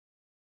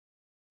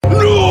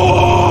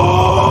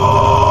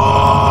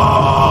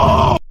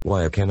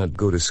why I cannot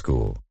go to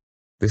school.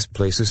 This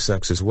place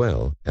sucks as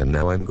well, and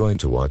now I'm going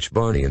to watch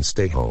Barney and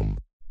stay home.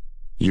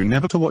 You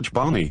never to watch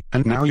Barney,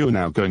 and now you're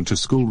now going to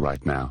school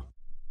right now.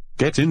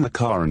 Get in the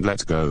car and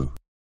let's go.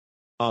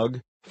 Ugh,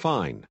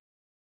 fine.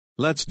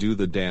 Let's do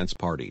the dance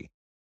party.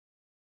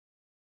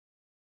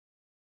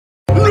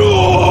 No!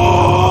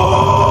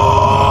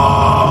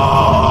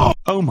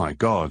 Oh my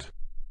god.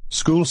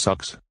 School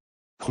sucks.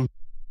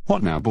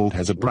 What now, Bald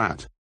has a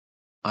brat?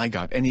 I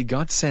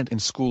got sent in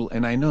school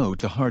and I know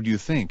too hard you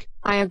think.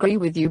 I agree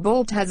with you,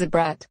 Bald has a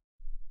brat.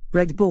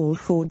 Red Ball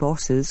for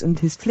bosses and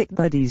his flick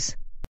buddies.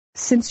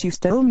 Since you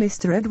stole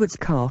Mr. Edward's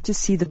car to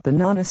see the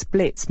Banana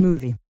Splits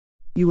movie,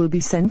 you will be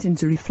sent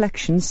into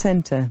Reflection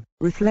Center.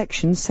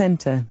 Reflection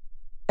Center.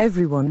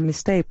 Everyone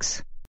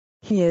mistakes.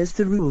 Here's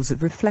the rules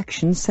of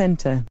Reflection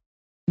Center.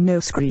 No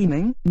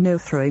screaming, no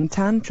throwing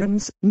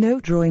tantrums,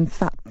 no drawing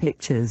fat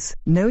pictures,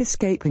 no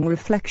escaping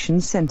Reflection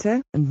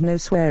Center, and no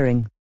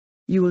swearing.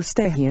 You will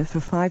stay here for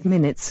 5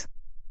 minutes.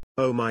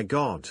 Oh my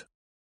god.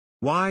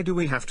 Why do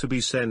we have to be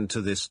sent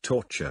to this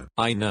torture?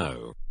 I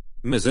know.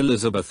 Miss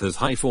Elizabeth is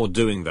high for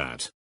doing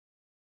that.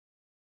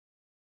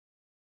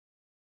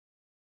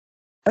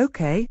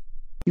 Okay.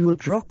 You will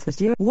drop this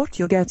year what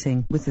you're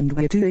getting with and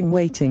we're doing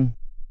waiting.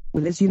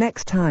 We'll see you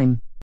next time.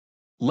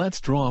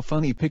 Let's draw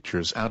funny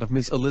pictures out of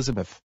Miss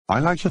Elizabeth. I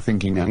like your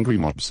thinking, angry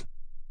mobs.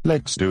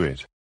 Let's do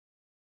it.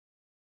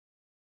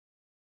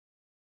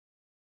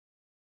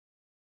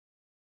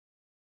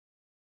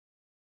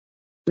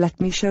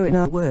 Let me show in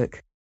our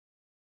work.